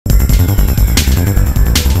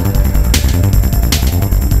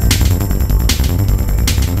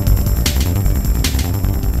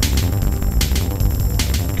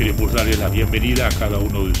bienvenida a cada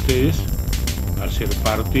uno de ustedes al ser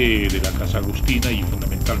parte de la Casa Agustina y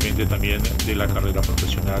fundamentalmente también de la carrera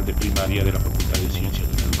profesional de primaria de la Facultad de Ciencias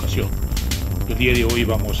de la Educación. El día de hoy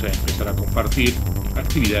vamos a empezar a compartir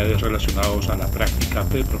actividades relacionadas a la práctica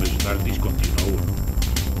profesional Discontinua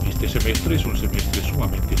 1. Este semestre es un semestre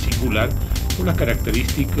sumamente singular por las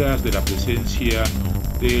características de la presencia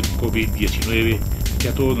del COVID-19 que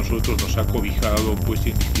a todos nosotros nos ha cobijado pues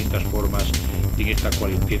en distintas formas en esta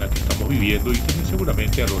cuarentena que estamos viviendo y también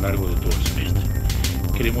seguramente a lo largo de todo el semestre.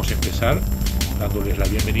 Queremos empezar dándoles la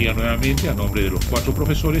bienvenida nuevamente a nombre de los 4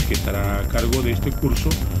 profesores que estarán a cargo de este curso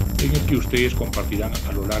en el que ustedes compartirán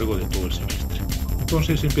a lo largo de todo el semestre.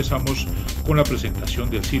 Entonces empezamos con la presentación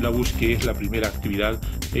del sílabus, que es la primera actividad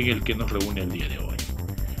en el que nos reúne el día de hoy.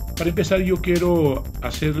 Para empezar, yo quiero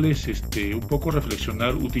hacerles un poco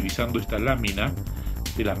reflexionar utilizando esta lámina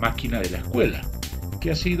de la máquina de la escuela,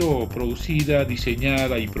 que ha sido producida,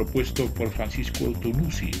 diseñada y propuesto por Francisco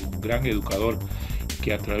Tonucci, un gran educador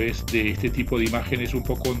que a través de este tipo de imágenes un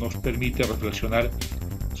poco nos permite reflexionar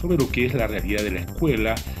sobre lo que es la realidad de la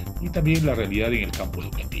escuela y también la realidad en el campo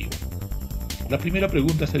educativo. La primera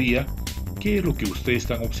pregunta sería, ¿qué es lo que ustedes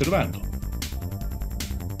están observando?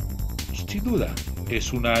 Sin duda,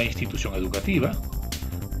 es una institución educativa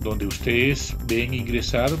donde ustedes ven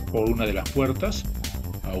ingresar por una de las puertas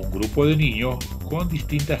a un grupo de niños con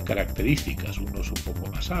distintas características, unos un poco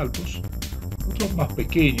más altos, otros más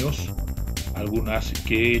pequeños, algunas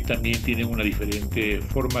que también tienen una diferente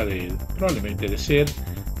forma probablemente de ser,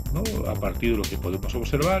 ¿no? A partir de lo que podemos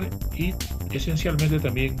observar, y esencialmente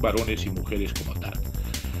también varones y mujeres como tal.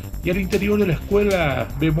 Y al interior de la escuela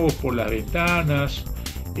vemos por las ventanas,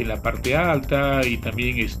 en la parte alta y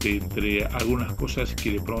también entre algunas cosas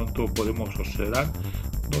que de pronto podemos observar,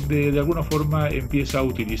 donde de alguna forma empieza a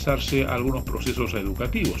utilizarse algunos procesos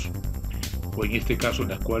educativos, o en este caso en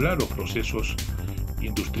la escuela los procesos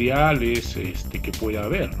industriales que pueda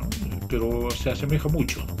haber, ¿no? Pero se asemeja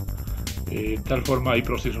mucho, ¿no? De tal forma hay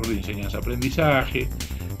procesos de enseñanza-aprendizaje,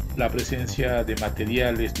 la presencia de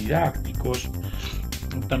materiales didácticos.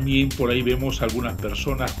 También por ahí vemos algunas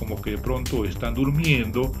personas como que de pronto están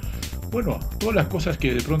durmiendo. Bueno, todas las cosas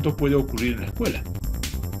que de pronto puede ocurrir en la escuela,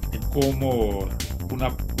 como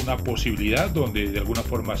una posibilidad donde de alguna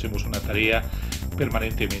forma hacemos una tarea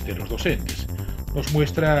permanentemente los docentes. Nos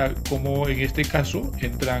muestra cómo en este caso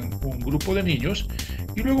entran un grupo de niños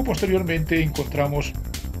y luego posteriormente encontramos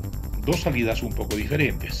 2 salidas un poco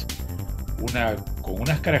diferentes. Una con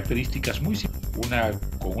unas características muy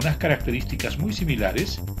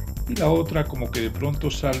similares y la otra como que de pronto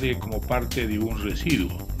sale como parte de un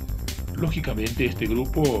residuo. Lógicamente este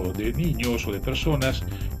grupo de niños o de personas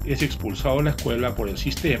es expulsado de la escuela por el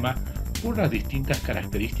sistema por las distintas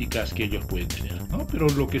características que ellos pueden tener, ¿no? Pero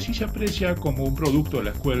lo que sí se aprecia como un producto de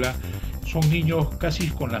la escuela son niños casi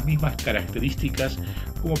con las mismas características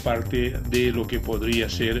como parte de lo que podría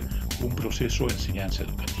ser un proceso de enseñanza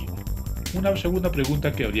educativa. Una segunda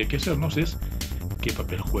pregunta que habría que hacernos es ¿qué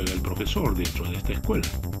papel juega el profesor dentro de esta escuela?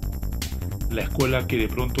 ¿La escuela que de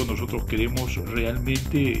pronto nosotros queremos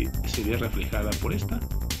realmente se ve reflejada por esta?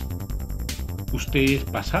 ¿Ustedes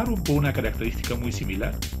pasaron por una característica muy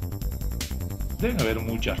similar? Deben haber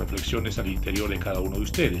muchas reflexiones al interior de cada uno de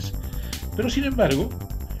ustedes. Pero sin embargo,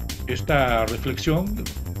 esta reflexión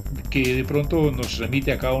que de pronto nos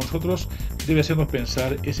remite a cada uno de nosotros debe hacernos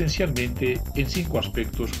pensar esencialmente en 5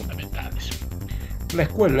 aspectos fundamentales. La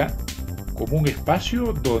escuela como un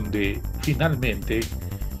espacio donde finalmente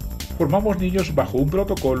formamos niños bajo un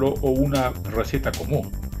protocolo o una receta común.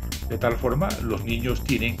 De tal forma, los niños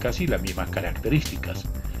tienen casi las mismas características,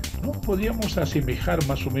 ¿no? Podríamos asemejar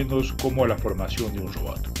más o menos como a la formación de un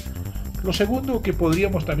robot. Lo segundo que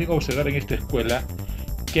podríamos también observar en esta escuela,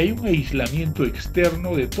 que hay un aislamiento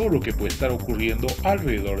externo de todo lo que puede estar ocurriendo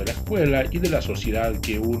alrededor de la escuela y de la sociedad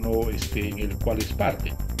que uno en el cual es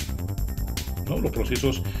parte, ¿no? Los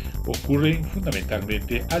procesos ocurren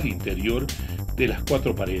fundamentalmente al interior de las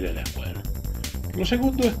 4 paredes de la escuela. Lo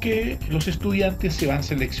segundo es que los estudiantes se van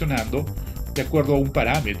seleccionando de acuerdo a un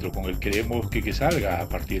parámetro con el que queremos que salga a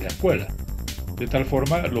partir de la escuela. De tal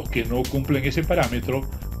forma, los que no cumplen ese parámetro,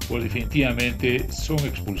 pues definitivamente son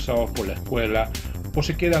expulsados por la escuela o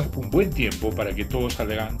se quedan un buen tiempo para que todos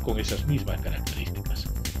salgan con esas mismas características.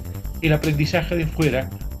 El aprendizaje de fuera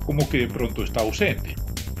como que de pronto está ausente.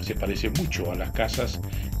 Se parece mucho a las casas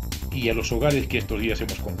y a los hogares que estos días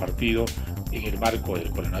hemos compartido en el marco del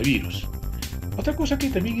coronavirus. Otra cosa que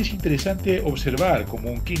también es interesante observar como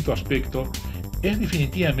un 5º aspecto es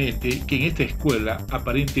definitivamente que en esta escuela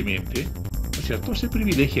aparentemente, ¿no es cierto?, se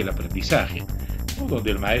privilegia el aprendizaje, ¿no?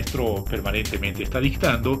 Donde el maestro permanentemente está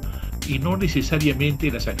dictando, y no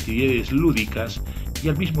necesariamente las actividades lúdicas y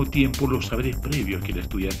al mismo tiempo los saberes previos que el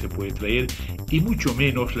estudiante puede traer y mucho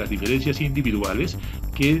menos las diferencias individuales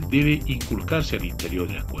que debe inculcarse al interior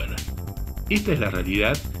de la escuela. Esta es la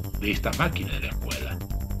realidad de esta máquina de la escuela.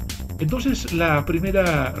 Entonces, la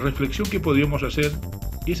primera reflexión que podríamos hacer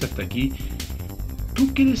es hasta aquí.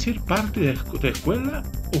 ¿Tú quieres ser parte de la escuela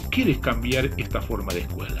o quieres cambiar esta forma de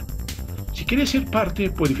escuela? Si quieres ser parte,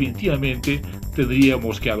 pues definitivamente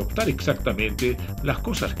tendríamos que adoptar exactamente las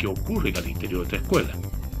cosas que ocurren al interior de esta escuela.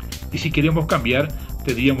 Y si queremos cambiar,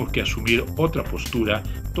 tendríamos que asumir otra postura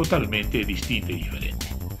totalmente distinta y diferente.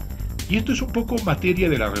 Y esto es un poco materia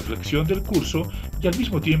de la reflexión del curso y al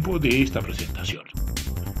mismo tiempo de esta presentación.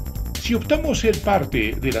 Si optamos ser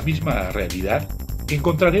parte de la misma realidad,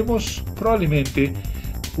 encontraremos probablemente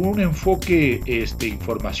un enfoque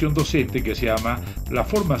información docente que se llama la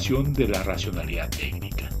formación de la racionalidad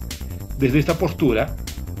técnica. Desde esta postura,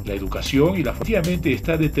 la educación y la efectivamente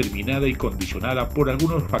está determinada y condicionada por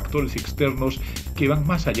algunos factores externos que van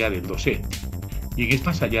más allá del docente, y es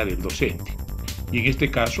más allá del docente, y en este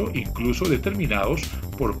caso incluso determinados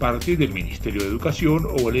por parte del Ministerio de Educación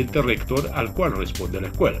o el ente rector al cual responde la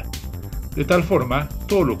escuela. De tal forma,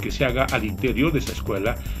 todo lo que se haga al interior de esa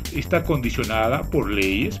escuela está condicionada por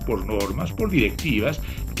leyes, por normas, por directivas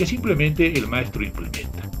que simplemente el maestro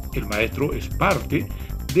implementa. El maestro es parte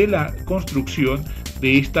de la construcción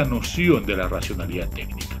de esta noción de la racionalidad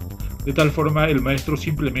técnica. De tal forma, el maestro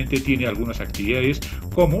simplemente tiene algunas actividades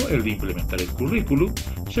como el de implementar el currículum,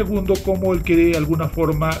 segundo, como el que de alguna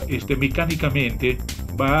forma mecánicamente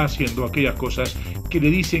va haciendo aquellas cosas que le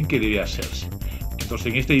dicen que debe hacerse.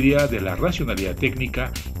 Entonces, en esta idea de la racionalidad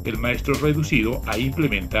técnica, el maestro es reducido a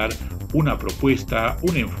implementar una propuesta,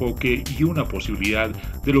 un enfoque y una posibilidad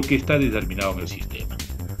de lo que está determinado en el sistema.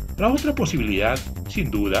 La otra posibilidad, sin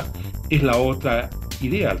duda, es la otra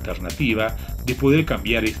idea alternativa de poder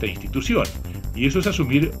cambiar esta institución, y eso es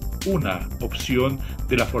asumir una opción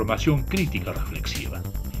de la formación crítica reflexiva.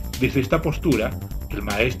 Desde esta postura, el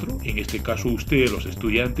maestro, en este caso ustedes, los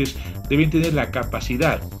estudiantes, deben tener la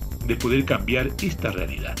capacidad de poder cambiar esta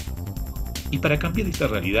realidad. Y para cambiar esta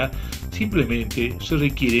realidad simplemente se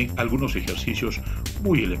requieren algunos ejercicios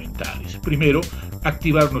muy elementales. Primero,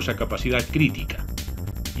 activar nuestra capacidad crítica.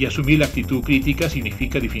 Y asumir la actitud crítica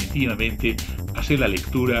significa definitivamente hacer la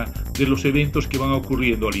lectura de los eventos que van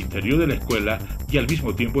ocurriendo al interior de la escuela y al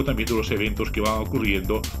mismo tiempo también de los eventos que van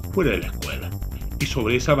ocurriendo fuera de la escuela. Y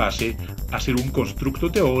sobre esa base hacer un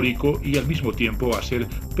constructo teórico y al mismo tiempo hacer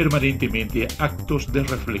permanentemente actos de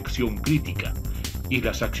reflexión crítica. Y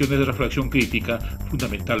las acciones de reflexión crítica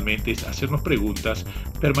fundamentalmente es hacernos preguntas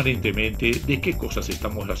permanentemente de qué cosas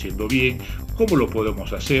estamos haciendo bien, cómo lo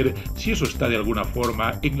podemos hacer, si eso está de alguna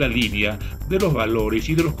forma en la línea de los valores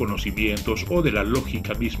y de los conocimientos o de la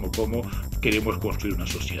lógica mismo, cómo queremos construir una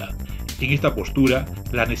sociedad. En esta postura,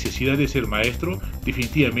 la necesidad de ser maestro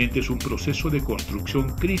definitivamente es un proceso de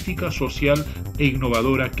construcción crítica, social e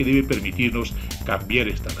innovadora que debe permitirnos cambiar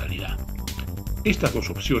esta realidad. Estas dos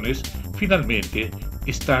opciones finalmente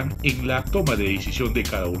están en la toma de decisión de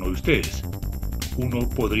cada uno de ustedes. Uno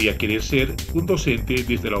podría querer ser un docente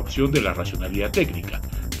desde la opción de la racionalidad técnica,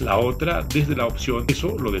 la otra desde la opción,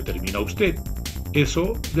 eso lo determina usted,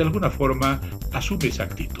 eso de alguna forma asume esa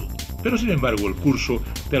actitud. Pero sin embargo el curso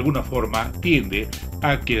de alguna forma tiende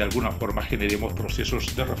a que de alguna forma generemos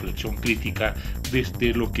procesos de reflexión crítica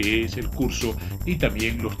desde lo que es el curso y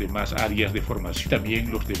también los demás áreas de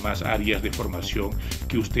formación,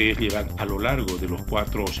 que ustedes llevan a lo largo de los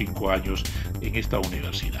 4 o 5 años en esta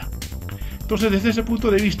universidad. Entonces, desde ese punto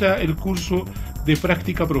de vista, el curso de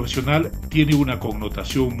práctica profesional tiene una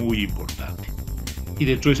connotación muy importante. Y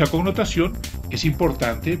dentro de esa connotación es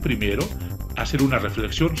importante, primero, hacer una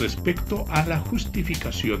reflexión respecto a la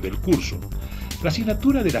justificación del curso. La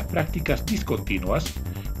asignatura de las prácticas discontinuas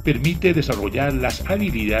permite desarrollar las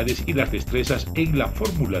habilidades y las destrezas en la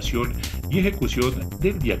formulación y ejecución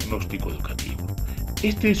del diagnóstico educativo.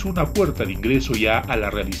 Esta es una puerta de ingreso ya a la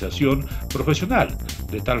realización profesional.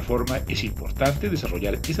 De tal forma es importante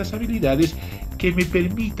desarrollar esas habilidades que me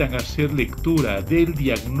permitan hacer lectura del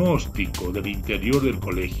diagnóstico del interior del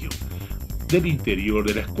colegio, del interior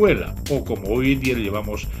de la escuela, o como hoy en día le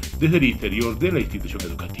llevamos desde el interior de la institución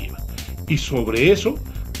educativa. Y sobre eso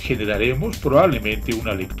generaremos probablemente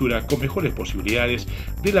una lectura con mejores posibilidades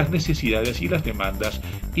de las necesidades y las demandas,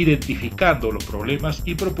 identificando los problemas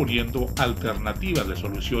y proponiendo alternativas de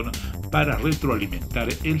solución para retroalimentar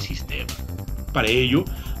el sistema. Para ello,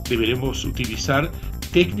 deberemos utilizar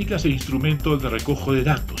técnicas e instrumentos de recojo de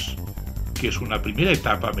datos, que es una primera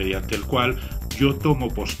etapa mediante el cual yo tomo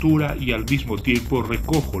postura y al mismo tiempo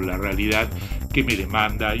recojo la realidad que me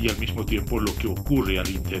demanda y al mismo tiempo lo que ocurre al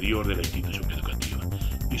interior de la institución educativa.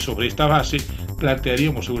 Y sobre esta base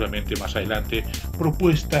plantearíamos seguramente más adelante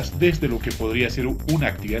propuestas desde lo que podría ser una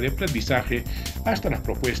actividad de aprendizaje hasta las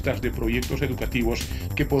propuestas de proyectos educativos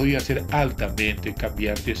que podrían ser altamente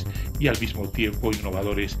cambiantes y al mismo tiempo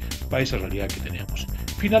innovadores para esa realidad que tenemos.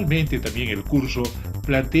 Finalmente, también el curso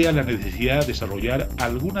plantea la necesidad de desarrollar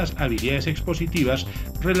algunas habilidades expositivas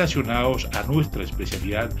relacionadas a nuestra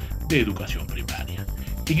especialidad de educación primaria.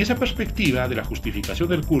 En esa perspectiva de la justificación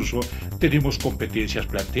del curso, tenemos competencias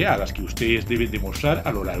planteadas que ustedes deben demostrar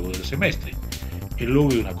a lo largo del semestre. El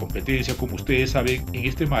logro de una competencia, como ustedes saben, en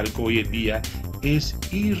este marco hoy en día es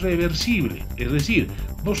irreversible, es decir,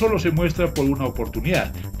 no solo se muestra por una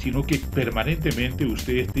oportunidad, sino que permanentemente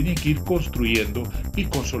ustedes tienen que ir construyendo y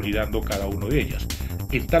consolidando cada una de ellas.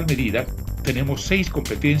 En tal medida, tenemos 6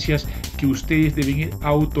 competencias que ustedes deben ir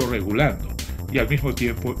autorregulando y al mismo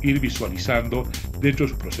tiempo ir visualizando dentro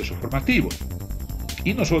de su proceso formativo.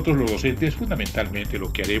 Y nosotros los docentes fundamentalmente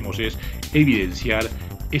lo que haremos es evidenciar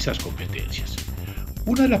esas competencias.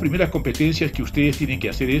 Una de las primeras competencias que ustedes tienen que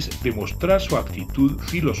hacer es demostrar su actitud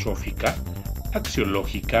filosófica,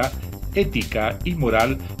 axiológica, ética y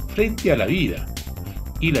moral frente a la vida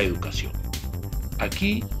y la educación.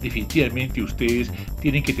 Aquí definitivamente ustedes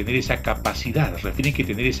tienen que tener esa capacidad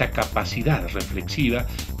reflexiva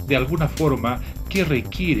de alguna forma que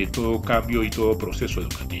requiere todo cambio y todo proceso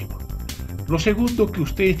educativo. Lo segundo que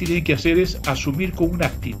ustedes tienen que hacer es asumir con una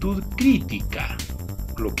actitud crítica,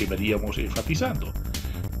 lo que veníamos enfatizando.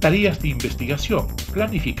 Tareas de investigación,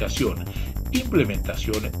 planificación,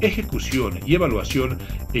 implementación, ejecución y evaluación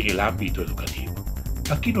en el ámbito educativo.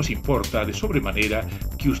 Aquí nos importa de sobremanera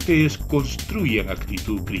que ustedes construyan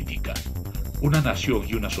actitud crítica. Una nación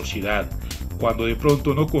y una sociedad, cuando de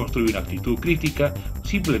pronto no construye una actitud crítica,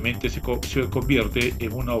 simplemente se convierte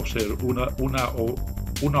en una opción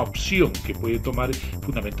que puede tomar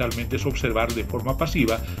fundamentalmente es observar de forma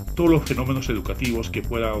pasiva todos los fenómenos educativos que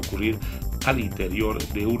puedan ocurrir al interior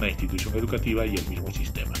de una institución educativa y el mismo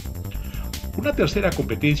sistema. Una tercera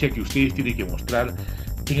competencia que ustedes tienen que mostrar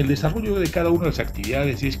en el desarrollo de cada una de las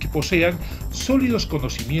actividades es que posean sólidos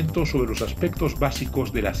conocimientos sobre los aspectos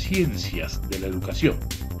básicos de las ciencias de la educación,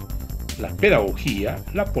 la pedagogía,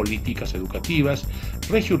 las políticas educativas,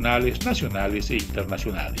 regionales, nacionales e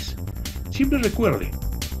internacionales. Siempre recuerden,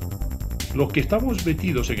 los que estamos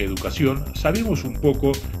metidos en educación sabemos un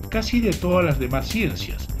poco casi de todas las demás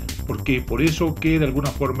ciencias, porque por eso que de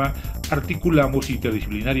alguna forma articulamos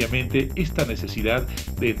interdisciplinariamente esta necesidad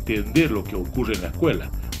de entender lo que ocurre en la escuela,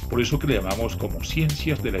 por eso que le llamamos como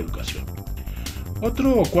ciencias de la educación.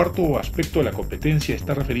 Otro cuarto aspecto de la competencia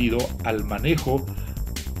está referido al manejo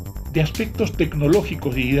de aspectos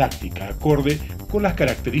tecnológicos y didáctica, acorde con las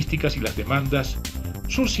características y las demandas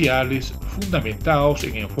sociales fundamentados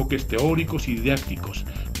en enfoques teóricos y didácticos,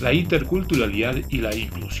 la interculturalidad y la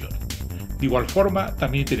inclusión. De igual forma,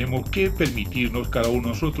 también tenemos que permitirnos cada uno de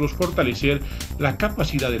nosotros fortalecer la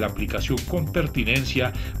capacidad de la aplicación con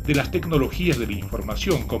pertinencia de las tecnologías de la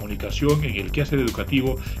información, comunicación en el quehacer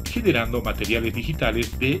educativo, generando materiales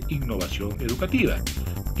digitales de innovación educativa.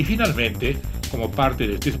 Y finalmente, como parte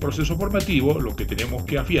de este proceso formativo, lo que tenemos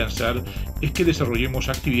que afianzar es que desarrollemos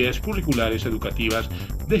actividades curriculares educativas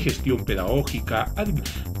de gestión pedagógica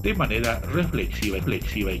de manera reflexiva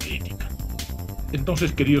y crítica.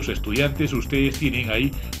 Entonces, queridos estudiantes, ustedes tienen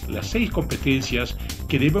ahí las 6 competencias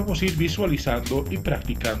que debemos ir visualizando y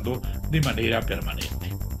practicando de manera permanente.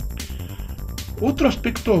 Otro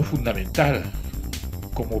aspecto fundamental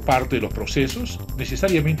como parte de los procesos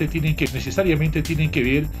necesariamente tienen que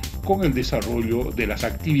ver con el desarrollo de las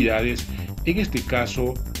actividades, en este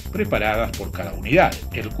caso preparadas por cada unidad.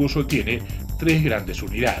 El curso tiene 3 grandes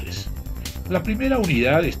unidades. La primera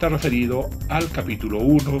unidad está referido al capítulo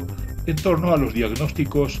 1 en torno a los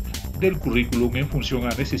diagnósticos del currículum en función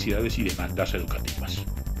a necesidades y demandas educativas.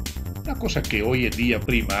 Una cosa que hoy en día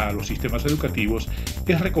prima a los sistemas educativos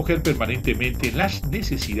es recoger permanentemente las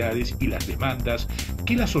necesidades y las demandas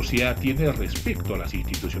que la sociedad tiene respecto a las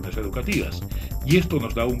instituciones educativas, y esto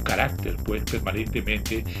nos da un carácter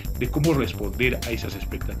permanentemente de cómo responder a esas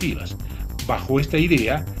expectativas. Bajo esta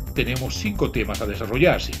idea tenemos 5 temas a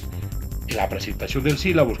desarrollarse. La presentación del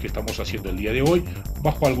sílabus que estamos haciendo el día de hoy,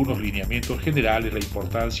 bajo algunos lineamientos generales, la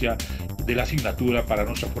importancia de la asignatura para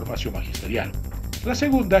nuestra formación magisterial. La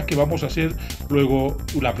segunda, que vamos a hacer luego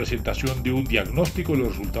la presentación de un diagnóstico de los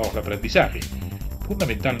resultados de aprendizaje,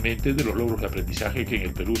 fundamentalmente de los logros de aprendizaje que en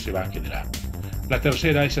el Perú se van generando. La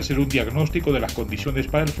tercera es hacer un diagnóstico de las condiciones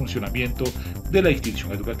para el funcionamiento de la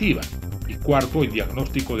institución educativa. Y cuarto, el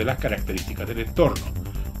diagnóstico de las características del entorno.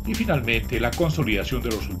 Y finalmente, la consolidación de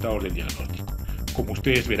los resultados del diagnóstico. Como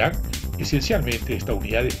ustedes verán, esencialmente esta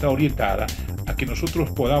unidad está orientada a que nosotros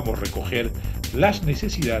podamos recoger las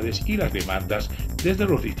necesidades y las demandas desde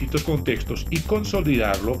los distintos contextos y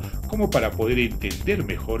consolidarlo como para poder entender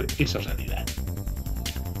mejor esa realidad.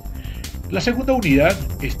 La segunda unidad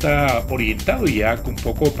está orientado ya un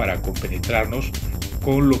poco para compenetrarnos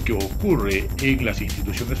con lo que ocurre en las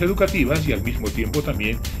instituciones educativas y al mismo tiempo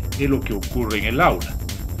también en lo que ocurre en el aula.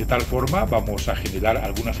 De tal forma vamos a generar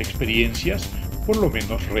algunas experiencias, por lo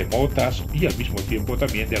menos remotas, y al mismo tiempo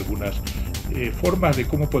también de algunas formas de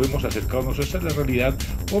cómo podemos acercarnos a la realidad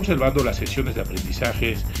observando las sesiones de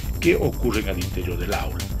aprendizajes que ocurren al interior del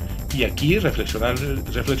aula. Y aquí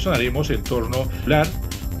reflexionaremos en torno a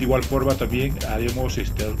de igual forma también haremos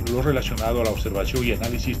lo relacionado a la observación y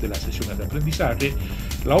análisis de las sesiones de aprendizaje,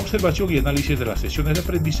 la observación y análisis de las sesiones de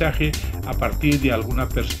aprendizaje a partir de alguna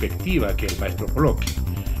perspectiva que el maestro coloque.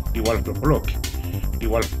 De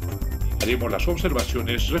igual haremos las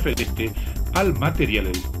observaciones referentes al material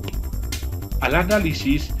educativo, al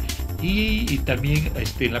análisis y también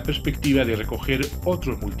en la perspectiva de recoger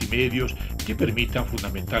otros multimedios que permitan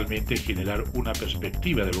fundamentalmente generar una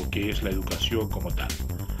perspectiva de lo que es la educación como tal.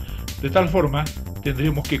 De tal forma,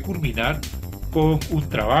 tendremos que culminar con un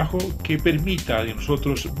trabajo que permita a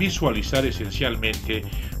nosotros visualizar esencialmente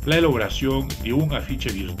la elaboración de un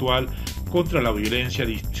afiche virtual contra la violencia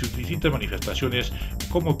de sus distintas manifestaciones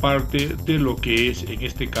como parte de lo que es, en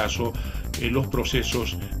este caso, los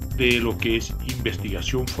procesos de lo que es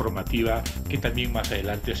investigación formativa, que también más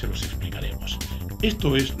adelante se los explicaremos.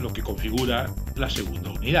 Esto es lo que configura la segunda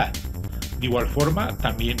unidad. De igual forma,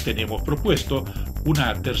 también tenemos propuesto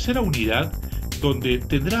una tercera unidad donde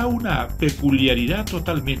tendrá una peculiaridad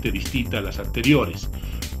totalmente distinta a las anteriores,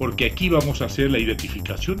 porque aquí vamos a hacer la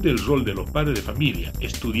identificación del rol de los padres de familia,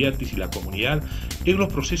 estudiantes y la comunidad en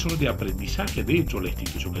los procesos de aprendizaje dentro de la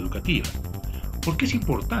institución educativa. Porque es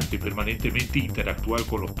importante permanentemente interactuar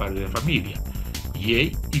con los padres de familia. Y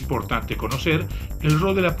es importante conocer el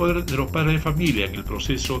rol de los padres de familia en el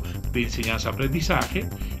proceso de enseñanza-aprendizaje,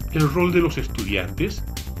 el rol de los estudiantes,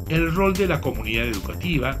 el rol de la comunidad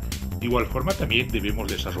educativa. De igual forma también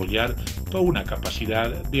debemos desarrollar toda una capacidad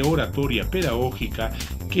de oratoria pedagógica,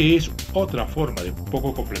 que es otra forma de un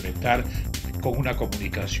poco complementar con una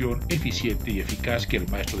comunicación eficiente y eficaz que el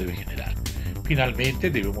maestro debe generar. Finalmente,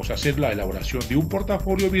 debemos hacer la elaboración de un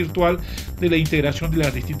portafolio virtual de la integración de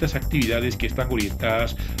las distintas actividades que están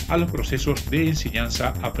orientadas a los procesos de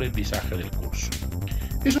enseñanza-aprendizaje del curso.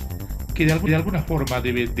 Eso que de alguna forma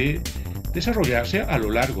debe de desarrollarse a lo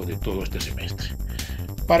largo de todo este semestre.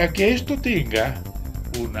 Para que esto tenga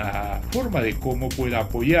una forma de cómo pueda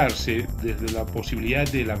apoyarse desde la posibilidad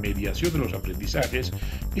de la mediación de los aprendizajes,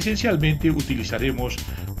 esencialmente utilizaremos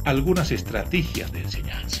algunas estrategias de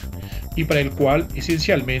enseñanza, y para el cual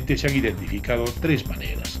esencialmente se han identificado tres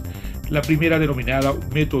maneras. La primera denominada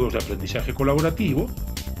métodos de aprendizaje colaborativo,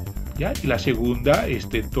 ¿ya? Y la segunda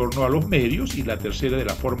en torno a los medios, y la tercera de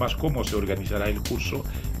las formas cómo se organizará el curso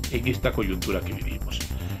en esta coyuntura que vivimos.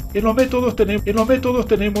 En los métodos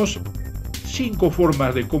tenemos 5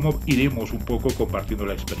 formas de cómo iremos un poco compartiendo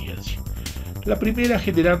la experiencia. La primera,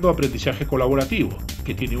 generando aprendizaje colaborativo,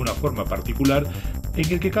 que tiene una forma particular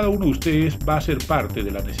en el que cada uno de ustedes va a ser parte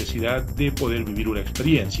de la necesidad de poder vivir una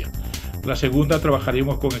experiencia. La segunda,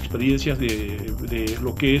 trabajaremos con experiencias de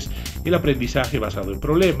lo que es el aprendizaje basado en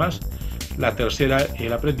problemas. La tercera,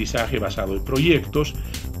 el aprendizaje basado en proyectos.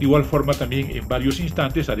 De igual forma, también en varios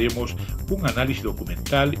instantes haremos un análisis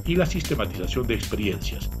documental y la sistematización de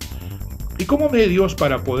experiencias. Y como medios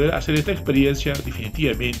para poder hacer esta experiencia,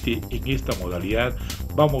 definitivamente en esta modalidad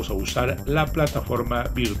vamos a usar la plataforma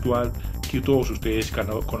virtual que todos ustedes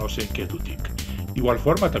conocen, que es Dutic. De igual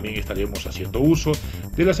forma, también estaremos haciendo uso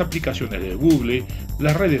de las aplicaciones de Google,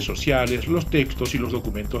 las redes sociales, los textos y los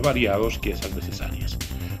documentos variados que sean necesarias.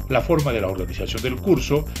 La forma de la organización del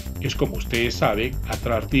curso es, como ustedes saben, a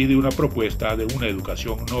partir de una propuesta de una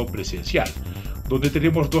educación no presencial, donde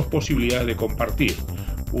tenemos dos posibilidades de compartir.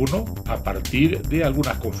 Uno, a partir de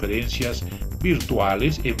algunas conferencias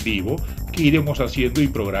virtuales en vivo que iremos haciendo y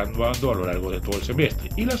programando a lo largo de todo el semestre.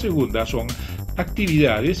 Y la segunda son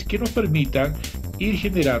actividades que nos permitan ir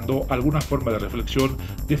generando alguna forma de reflexión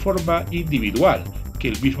de forma individual, que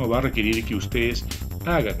el mismo va a requerir que ustedes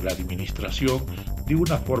hagan la administración de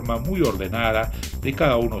una forma muy ordenada de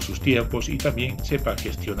cada uno de sus tiempos y también sepan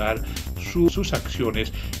gestionar sus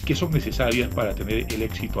acciones que son necesarias para tener el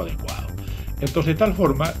éxito adecuado. Entonces, de tal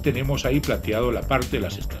forma, tenemos ahí planteado la parte de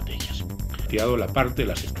las estrategias.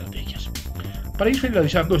 Para ir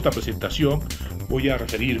finalizando esta presentación, voy a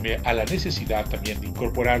referirme a la necesidad también de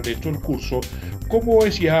incorporar dentro del curso, como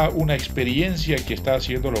es ya una experiencia que está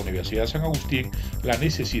haciendo la Universidad de San Agustín, la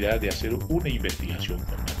necesidad de hacer una investigación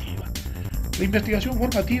formativa. La investigación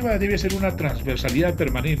formativa debe ser una transversalidad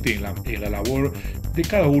permanente en la labor de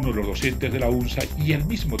cada uno de los docentes de la UNSA y al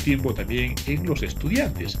mismo tiempo también en los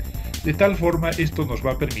estudiantes. De tal forma, esto nos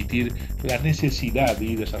va a permitir la necesidad de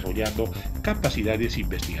ir desarrollando capacidades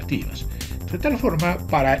investigativas. De tal forma,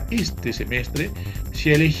 para este semestre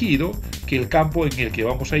se ha elegido que el campo en el que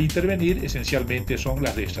vamos a intervenir esencialmente son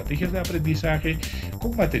las de estrategias de aprendizaje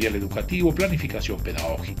con material educativo, planificación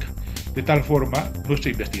pedagógica. De tal forma,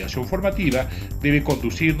 nuestra investigación formativa debe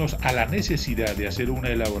conducirnos a la necesidad de hacer una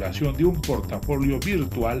elaboración de un portafolio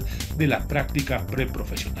virtual de las prácticas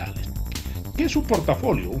preprofesionales. ¿Qué es un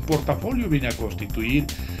portafolio? Un portafolio viene a constituir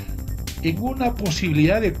en una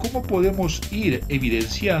posibilidad de cómo podemos ir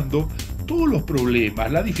evidenciando todos los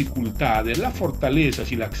problemas, las dificultades, las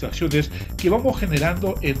fortalezas y las acciones que vamos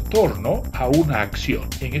generando en torno a una acción.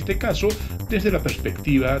 En este caso, desde la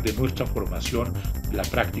perspectiva de nuestra formación, la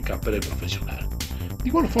práctica preprofesional. De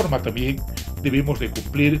igual forma también debemos de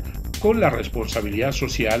cumplir con la responsabilidad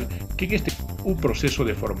social que en un proceso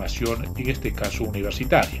de formación, en este caso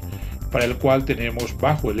universitaria, para el cual tenemos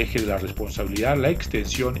bajo el eje de la responsabilidad la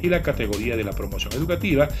extensión y la categoría de la promoción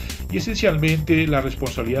educativa, y esencialmente la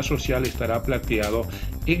responsabilidad social estará planteado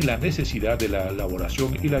en la necesidad de la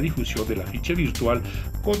elaboración y la difusión de la ficha virtual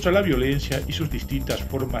contra la violencia y sus distintas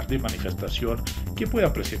formas de manifestación que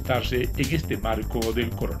pueda presentarse en este marco del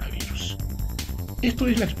coronavirus. Esto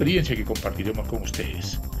es la experiencia que compartiremos con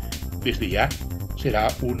ustedes. Desde ya será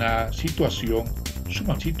una situación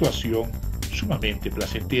sumamente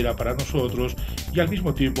placentera para nosotros y al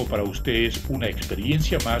mismo tiempo para ustedes una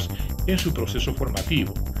experiencia más en su proceso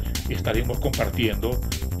formativo. Estaremos compartiendo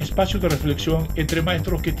espacios de reflexión entre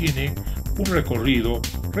maestros que tienen un recorrido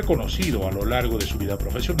reconocido a lo largo de su vida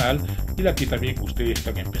profesional y la que también ustedes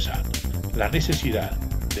están empezando. La necesidad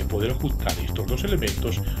de poder juntar estos dos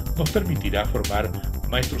elementos nos permitirá formar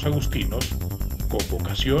maestros agustinos con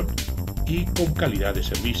vocación y con calidad de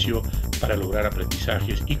servicio para lograr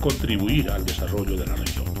aprendizajes y contribuir al desarrollo de la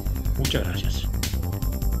región. Muchas gracias.